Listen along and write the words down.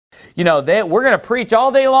you know, we're going to preach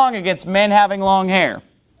all day long against men having long hair,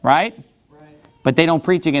 right? But they don't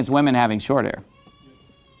preach against women having short hair.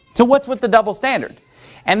 So what's with the double standard?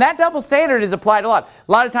 And that double standard is applied a lot.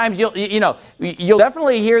 A lot of times you'll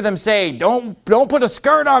definitely hear them say, don't put a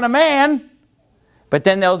skirt on a man. But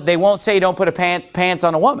then they won't say don't put a pants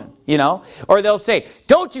on a woman, you know. Or they'll say,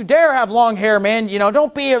 don't you dare have long hair, men. You know,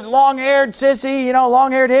 don't be a long-haired sissy, you know,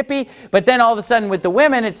 long-haired hippie. But then all of a sudden with the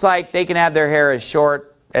women, it's like they can have their hair as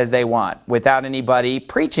short as they want without anybody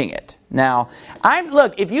preaching it. Now,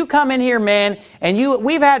 look, if you come in here, men, and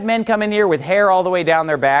we've had men come in here with hair all the way down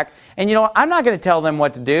their back, and you know what, I'm not going to tell them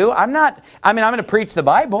what to do. I'm going to preach the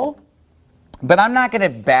Bible. But I'm not going to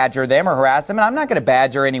badger them or harass them, and I'm not going to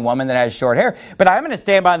badger any woman that has short hair. But I'm going to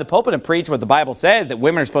stand behind the pulpit and preach what the Bible says, that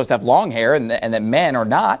women are supposed to have long hair and that men are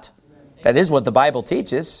not. That is what the Bible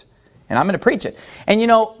teaches, and I'm going to preach it. And you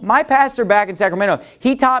know, my pastor back in Sacramento,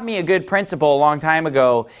 he taught me a good principle a long time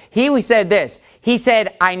ago. He said this. He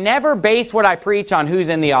said, I never base what I preach on who's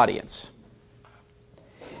in the audience.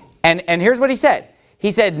 And here's what he said.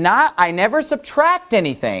 He said, I never subtract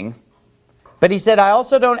anything, but he said, I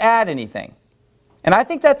also don't add anything. And I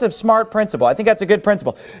think that's a smart principle. I think that's a good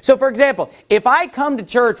principle. So for example, if I come to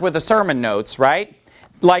church with the sermon notes, right?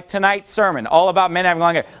 Like tonight's sermon, all about men having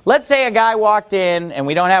long hair. Let's say a guy walked in, and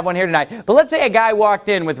we don't have one here tonight, but let's say a guy walked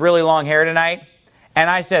in with really long hair tonight, and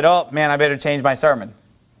I said, oh man, I better change my sermon.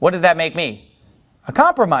 What does that make me? A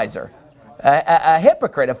compromiser, a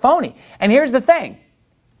hypocrite, a phony. And here's the thing.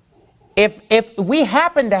 If we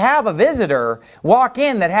happen to have a visitor walk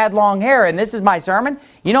in that had long hair and this is my sermon,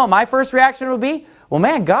 you know what my first reaction would be? Well,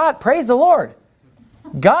 man, God, praise the Lord.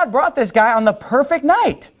 God brought this guy on the perfect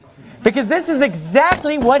night because this is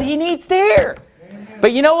exactly what he needs to hear.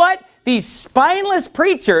 But you know what? These spineless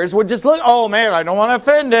preachers would just look, oh man, I don't want to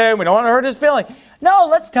offend him. We don't want to hurt his feeling. No,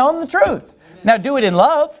 let's tell him the truth. Now do it in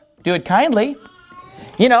love. Do it kindly.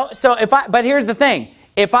 You know, but here's the thing.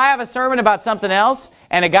 If I have a sermon about something else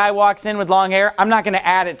and a guy walks in with long hair, I'm not going to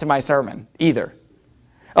add it to my sermon either.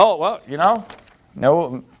 Oh, well, you know,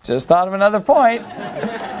 no, just thought of another point,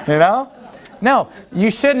 you know. No,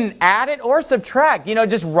 you shouldn't add it or subtract. You know,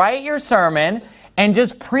 just write your sermon and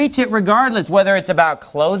just preach it regardless, whether it's about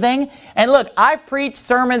clothing. And look, I've preached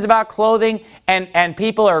sermons about clothing and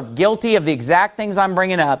people are guilty of the exact things I'm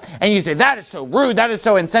bringing up. And you say, that is so rude, that is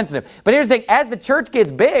so insensitive. But here's the thing, as the church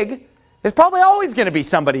gets big, there's probably always going to be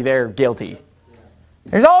somebody there guilty.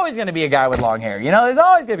 There's always going to be a guy with long hair. You know, there's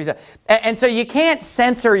always going to be some. And so you can't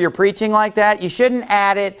censor your preaching like that. You shouldn't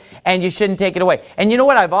add it and you shouldn't take it away. And you know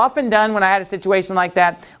what I've often done when I had a situation like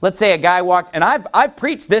that? Let's say a guy walked, and I've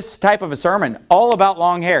preached this type of a sermon all about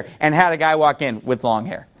long hair and had a guy walk in with long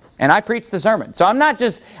hair. And I preached the sermon. So I'm not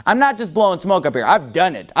just blowing smoke up here. I've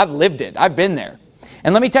done it. I've lived it. I've been there.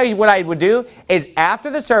 And let me tell you what I would do is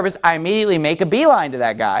after the service, I immediately make a beeline to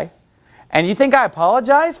that guy. And you think I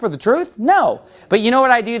apologize for the truth? No. But you know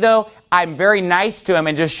what I do though? I'm very nice to him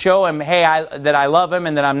and just show him, hey, that I love him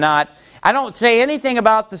and that I'm not. I don't say anything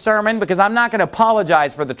about the sermon because I'm not going to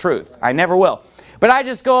apologize for the truth. I never will. But I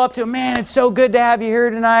just go up to him, man, it's so good to have you here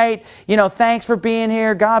tonight. You know, thanks for being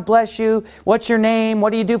here. God bless you. What's your name?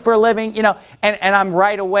 What do you do for a living? You know, and I'm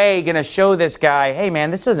right away going to show this guy, hey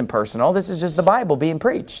man, this isn't personal. This is just the Bible being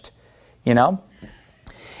preached. You know?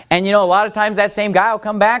 And you know, a lot of times that same guy will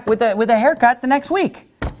come back with a haircut the next week.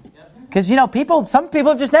 Because you know, some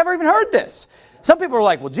people have just never even heard this. Some people are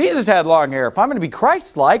like, well, Jesus had long hair. If I'm going to be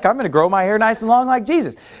Christ-like, I'm going to grow my hair nice and long like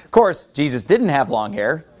Jesus. Of course, Jesus didn't have long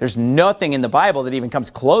hair. There's nothing in the Bible that even comes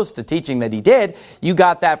close to teaching that he did. You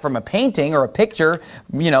got that from a painting or a picture,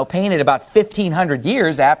 you know, painted about 1,500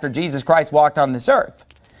 years after Jesus Christ walked on this earth.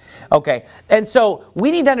 Okay, and so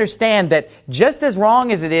we need to understand that just as wrong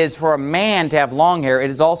as it is for a man to have long hair, it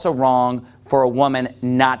is also wrong for a woman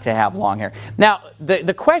not to have long hair. Now,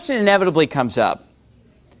 the question inevitably comes up,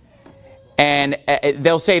 and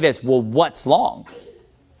they'll say this, well, what's long?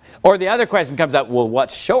 Or the other question comes up, well,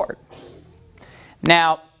 what's short?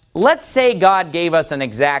 Now, let's say God gave us an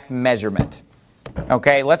exact measurement.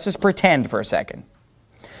 Okay, let's just pretend for a second.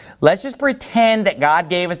 Let's just pretend that God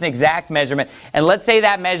gave us an exact measurement, and let's say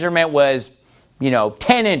that measurement was, you know,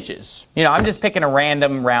 10 inches. You know, I'm just picking a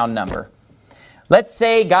random round number. Let's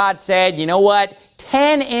say God said, you know what,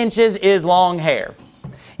 10 inches is long hair.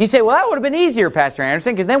 You say, well, that would have been easier, Pastor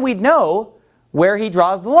Anderson, because then we'd know where he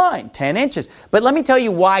draws the line, 10 inches. But let me tell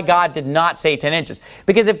you why God did not say 10 inches.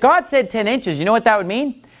 Because if God said 10 inches, you know what that would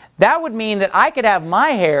mean? That would mean that I could have my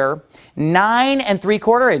hair 9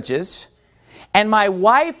 3/4 inches, and my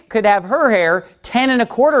wife could have her hair 10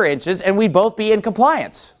 1/4 inches, and we'd both be in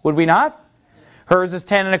compliance. Would we not? Hers is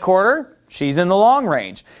 10 1/4. She's in the long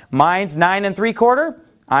range. Mine's 9 3/4.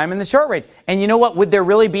 I'm in the short range. And you know what? Would there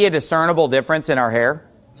really be a discernible difference in our hair?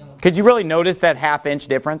 Could you really notice that half-inch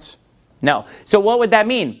difference? No. So what would that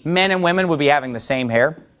mean? Men and women would be having the same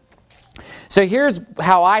hair. So here's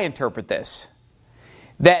how I interpret this.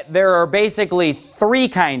 That there are basically 3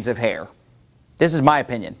 kinds of hair. This is my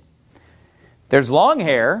opinion. There's long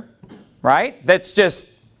hair, right? That's just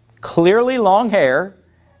clearly long hair.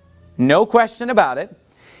 No question about it.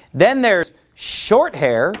 Then there's short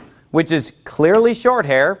hair, which is clearly short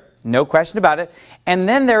hair. No question about it. And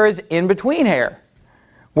then there is in-between hair,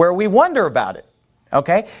 where we wonder about it.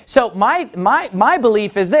 Okay? So my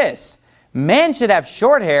belief is this. Men should have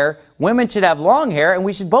short hair, women should have long hair, and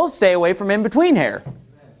we should both stay away from in-between hair.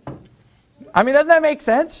 I mean, doesn't that make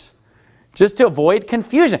sense? Just to avoid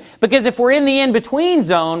confusion. Because if we're in the in-between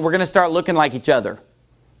zone, we're going to start looking like each other.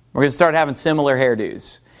 We're going to start having similar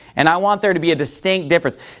hairdos. And I want there to be a distinct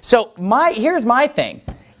difference. So here's my thing.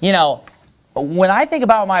 You know, when I think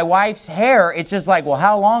about my wife's hair, it's just like, well,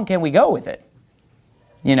 how long can we go with it?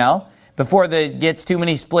 You know, before it gets too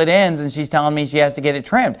many split ends and she's telling me she has to get it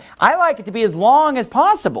trimmed. I like it to be as long as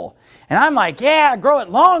possible. And I'm like, yeah, grow it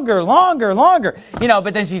longer, longer, longer. You know,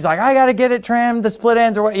 but then she's like, I got to get it trimmed, the split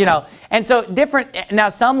ends or what, you know. And so now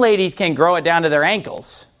some ladies can grow it down to their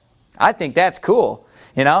ankles. I think that's cool.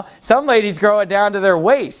 You know, some ladies grow it down to their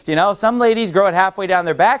waist. You know, some ladies grow it halfway down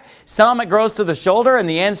their back. Some it grows to the shoulder and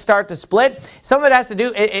the ends start to split. Some of it has to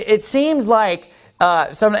do, it seems like,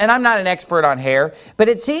 and I'm not an expert on hair, but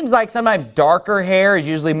it seems like sometimes darker hair is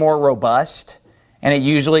usually more robust and it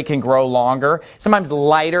usually can grow longer. Sometimes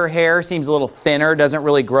lighter hair seems a little thinner, doesn't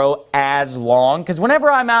really grow as long. Because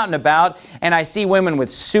whenever I'm out and about and I see women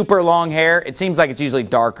with super long hair, it seems like it's usually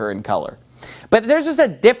darker in color. But there's just a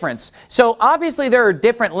difference. So obviously there are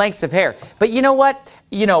different lengths of hair. But you know what?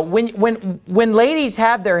 You know, when ladies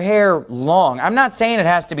have their hair long, I'm not saying it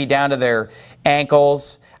has to be down to their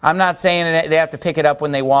ankles. I'm not saying that they have to pick it up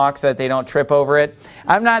when they walk so that they don't trip over it.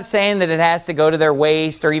 I'm not saying that it has to go to their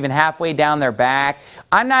waist or even halfway down their back.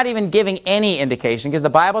 I'm not even giving any indication because the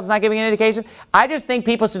Bible is not giving an indication. I just think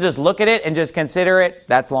people should just look at it and just consider it,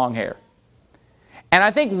 that's long hair. And I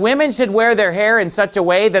think women should wear their hair in such a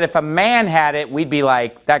way that if a man had it, we'd be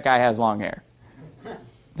like, that guy has long hair.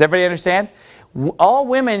 Does everybody understand? All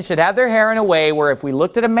women should have their hair in a way where if we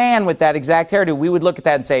looked at a man with that exact hairdo, we would look at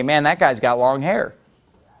that and say, man, that guy's got long hair.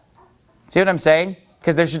 See what I'm saying?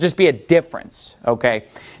 Because there should just be a difference, okay?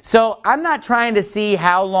 So I'm not trying to see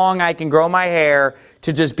how long I can grow my hair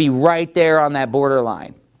to just be right there on that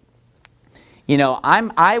borderline. You know,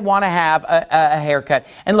 I want to have a haircut.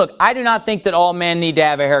 And look, I do not think that all men need to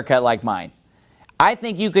have a haircut like mine. I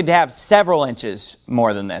think you could have several inches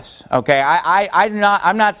more than this, okay?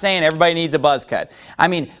 I'm not saying everybody needs a buzz cut. I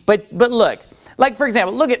mean, but look. Like, for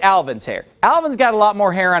example, look at Alvin's hair. Alvin's got a lot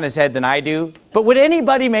more hair on his head than I do. But would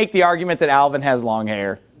anybody make the argument that Alvin has long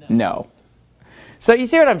hair? No. So you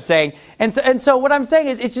see what I'm saying? And so what I'm saying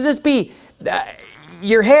is it should just be,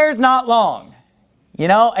 your hair's not long. You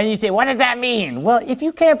know? And you say, what does that mean? Well, if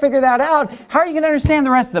you can't figure that out, how are you going to understand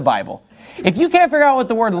the rest of the Bible? If you can't figure out what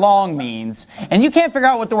the word long means, and you can't figure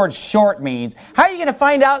out what the word short means, how are you going to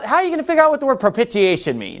find out, how are you going to figure out what the word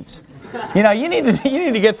propitiation means? You know, you need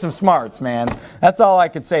to get some smarts, man. That's all I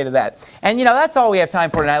could say to that. And, you know, that's all we have time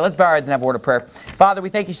for tonight. Let's bow our heads and have a word of prayer. Father, we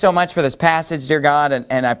thank you so much for this passage, dear God,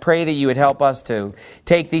 and I pray that you would help us to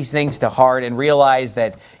take these things to heart and realize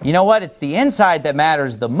that, you know what, it's the inside that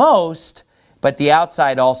matters the most, but the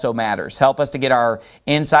outside also matters. Help us to get our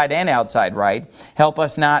inside and outside right. Help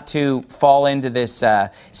us not to fall into this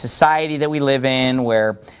society that we live in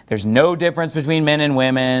where there's no difference between men and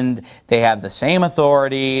women. They have the same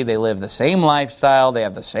authority. They live the same lifestyle. They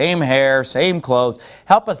have the same hair, same clothes.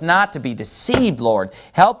 Help us not to be deceived, Lord.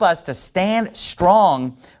 Help us to stand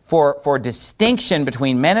strong for distinction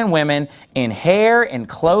between men and women in hair, in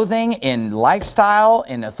clothing, in lifestyle,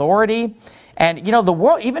 in authority. And, you know, the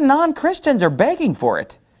world, even non-Christians are begging for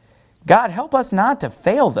it. God, help us not to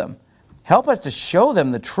fail them. Help us to show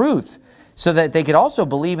them the truth so that they could also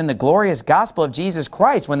believe in the glorious gospel of Jesus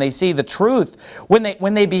Christ when they see the truth.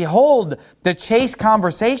 When they behold the chaste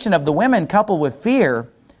conversation of the women coupled with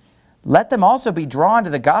fear, let them also be drawn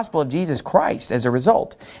to the gospel of Jesus Christ as a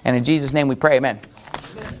result. And in Jesus' name we pray, amen.